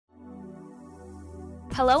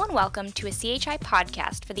Hello and welcome to a CHI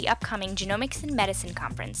podcast for the upcoming Genomics in Medicine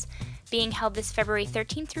Conference, being held this February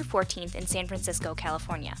 13th through 14th in San Francisco,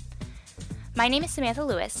 California. My name is Samantha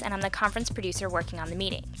Lewis, and I'm the conference producer working on the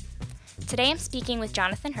meeting. Today I'm speaking with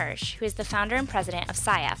Jonathan Hirsch, who is the founder and president of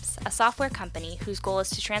SciAps, a software company whose goal is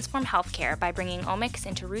to transform healthcare by bringing omics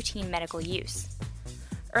into routine medical use.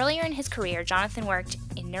 Earlier in his career, Jonathan worked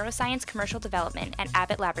in neuroscience commercial development at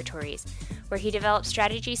Abbott Laboratories, where he developed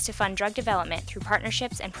strategies to fund drug development through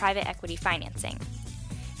partnerships and private equity financing.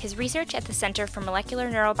 His research at the Center for Molecular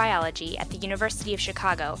Neurobiology at the University of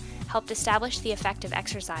Chicago helped establish the effect of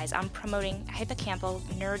exercise on promoting hippocampal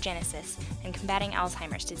neurogenesis and combating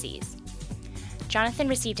Alzheimer's disease. Jonathan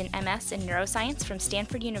received an MS in neuroscience from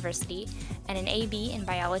Stanford University and an AB in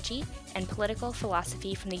biology and political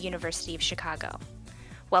philosophy from the University of Chicago.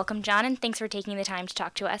 Welcome, John, and thanks for taking the time to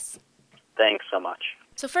talk to us. Thanks so much.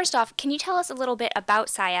 So first off, can you tell us a little bit about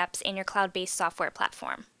SciAps and your cloud-based software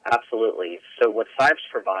platform? Absolutely. So what SciAps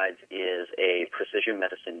provides is a precision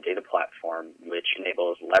medicine data platform which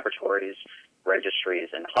enables laboratories, registries,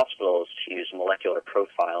 and hospitals to use molecular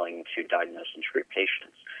profiling to diagnose and treat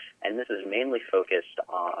patients. And this is mainly focused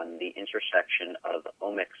on the intersection of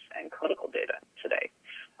omics and clinical data today.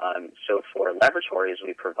 So for laboratories,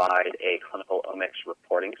 we provide a clinical omics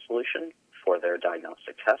reporting solution for their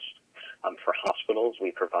diagnostic test. For hospitals,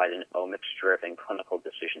 we provide an omics-driven clinical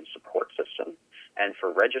decision support system. And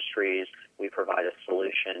for registries, we provide a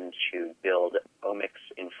solution to build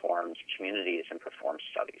omics-informed communities and perform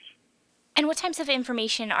studies. And what types of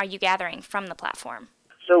information are you gathering from the platform?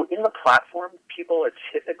 So in the platform, people are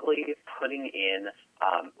typically putting in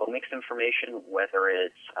omics information, whether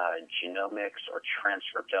it's genomics or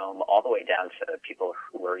transcriptome, all the way down to people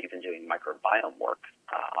who are even doing microbiome work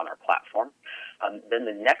on our platform. Then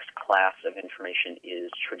the next class of information is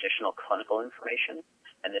traditional clinical information,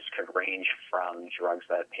 and this could range from drugs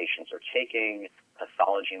that patients are taking,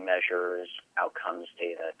 pathology measures, outcomes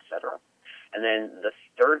data, et cetera. And then the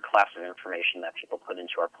third class of information that people put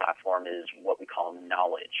into our platform is what we call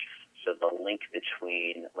knowledge. So the link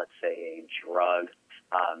between, let's say, a drug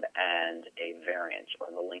and a variant,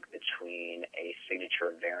 or the link between a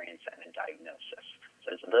signature of variants and a diagnosis.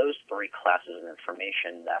 So it's those three classes of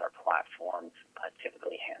information that our platform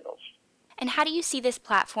typically handles. And how do you see this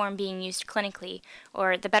platform being used clinically?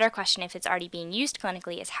 Or the better question, if it's already being used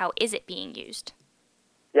clinically, is how is it being used?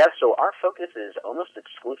 Yeah, so our focus is almost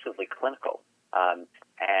exclusively clinical.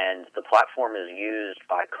 And the platform is used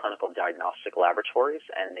by clinical diagnostic laboratories,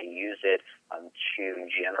 and they use it to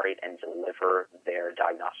generate and deliver their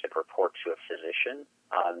diagnostic report to a physician.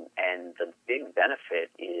 And the big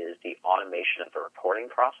benefit is the automation of the reporting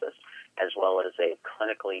process, as well as a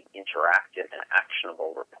clinically interactive and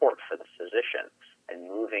actionable report for the physician, and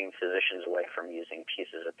moving physicians away from using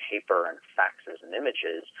pieces of paper and faxes and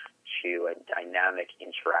images to a dynamic,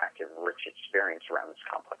 interactive, rich experience around this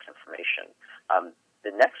complex information.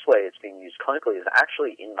 The next way it's being used clinically is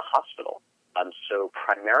actually in the hospital. So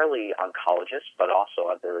primarily oncologists, but also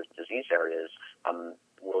other disease areas,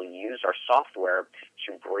 will use our software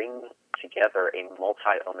to bring together a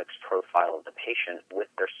multi-omics profile of the patient with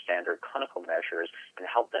their standard clinical measures and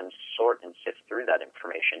help them sort and sift through that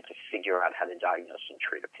information to figure out how to diagnose and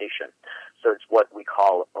treat a patient. So it's what we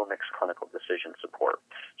call omics clinical decision support.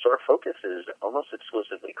 So our focus is almost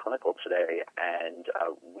exclusively clinical today, and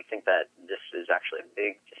we think that this is actually a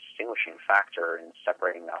big distinguishing factor in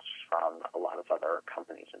separating us from a lot of other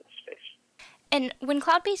companies in this space. And when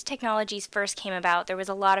cloud-based technologies first came about, there was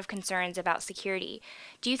a lot of concerns about security.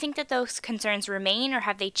 Do you think that those concerns remain, or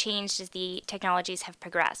have they changed as the technologies have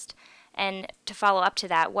progressed? And to follow up to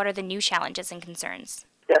that, what are the new challenges and concerns?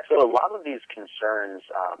 Yeah, so a lot of these concerns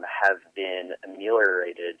have been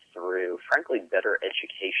ameliorated through, frankly, better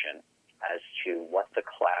education as to what the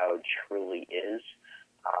cloud truly is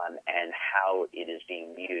and how it is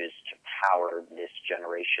being used to power this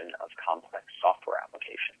generation of complex software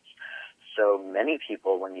applications. So many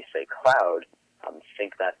people, when you say cloud,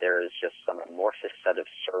 think that there is just some amorphous set of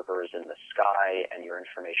servers in the sky and your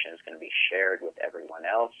information is going to be shared with everyone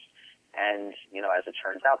else. And, as it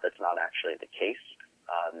turns out, that's not actually the case,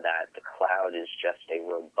 that the cloud is just a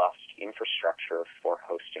robust infrastructure for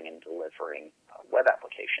hosting and delivering web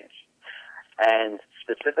applications. And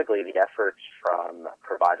specifically, the efforts from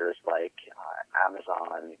providers like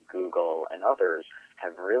Amazon, Google, and others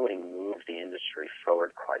have really moved the industry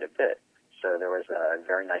forward quite a bit. So there was a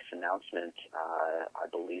very nice announcement, I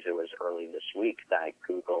believe it was early this week, that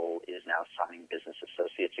Google is now signing business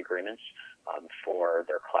associates agreements for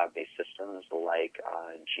their cloud-based systems like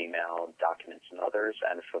Gmail, Documents, and others,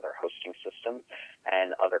 and for their hosting system.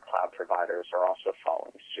 And other cloud providers are also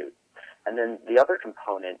following suit. And then the other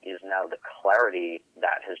component is now the clarity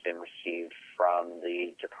that has been received from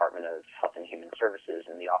the Department of Health and Human Services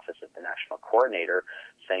and the Office of the National Coordinator,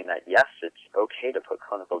 saying that, yes, it's okay to put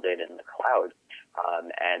clinical data in the cloud,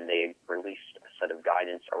 and they released a set of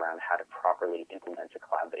guidance around how to properly implement a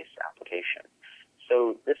cloud-based application.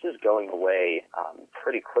 So this is going away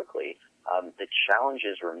pretty quickly. The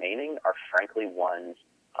challenges remaining are frankly ones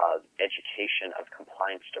of education of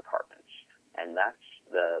compliance departments, and that's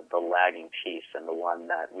the lagging piece and the one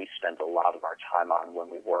that we spend a lot of our time on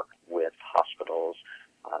when we work with hospitals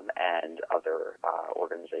and other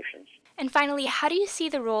organizations. And finally, how do you see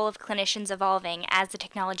the role of clinicians evolving as the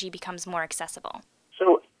technology becomes more accessible?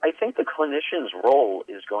 So I think the clinician's role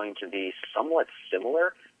is going to be somewhat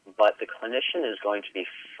similar, but the clinician is going to be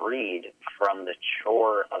freed from the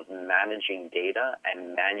chore of managing data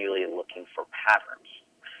and manually looking for patterns.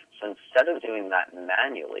 So instead of doing that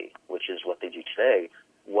manually, which is what they do today,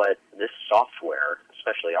 what this software,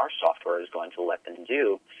 especially our software, is going to let them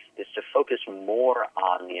do is to focus more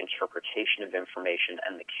on the interpretation of information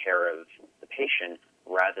and the care of the patient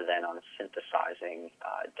rather than on synthesizing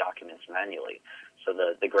documents manually. So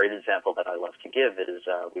the great example that I love to give is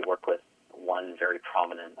we work with one very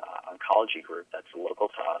prominent oncology group that's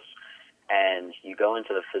local to us, and you go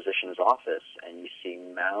into the physician's office and you see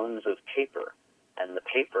mounds of paper, and the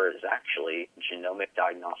paper is actually genomic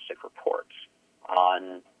diagnostic reports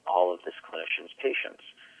on all of this clinician's patients.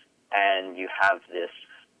 And you have this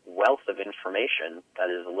wealth of information that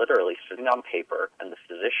is literally sitting on paper, and the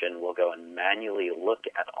physician will go and manually look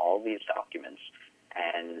at all these documents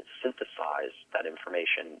and synthesize that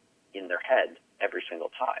information in their head every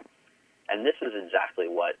single time. And this is exactly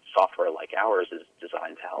what software like ours is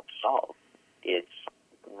designed to help solve. It's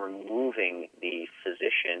removing the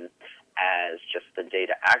physician as just the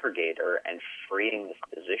data aggregator and freeing the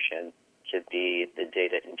physician to be the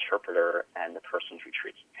data interpreter and the person who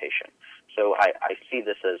treats the patient. So I see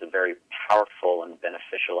this as a very powerful and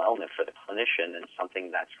beneficial element for the clinician, and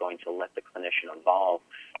something that's going to let the clinician evolve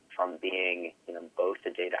from being both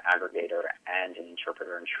a data aggregator and an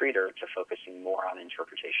interpreter and treater to focusing more on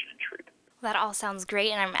interpretation and treatment. Well, that all sounds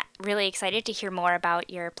great, and I'm really excited to hear more about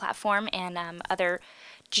your platform and other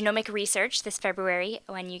genomic research this February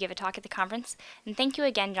when you give a talk at the conference. And thank you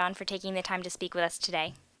again, John, for taking the time to speak with us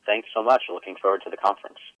today. Thanks so much. Looking forward to the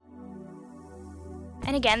conference.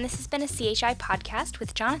 And again, this has been a CHI podcast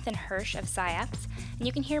with Jonathan Hirsch of SciAps, and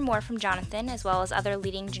you can hear more from Jonathan as well as other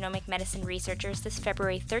leading genomic medicine researchers this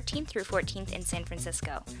February 13th through 14th in San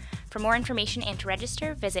Francisco. For more information and to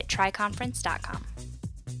register, visit triconference.com.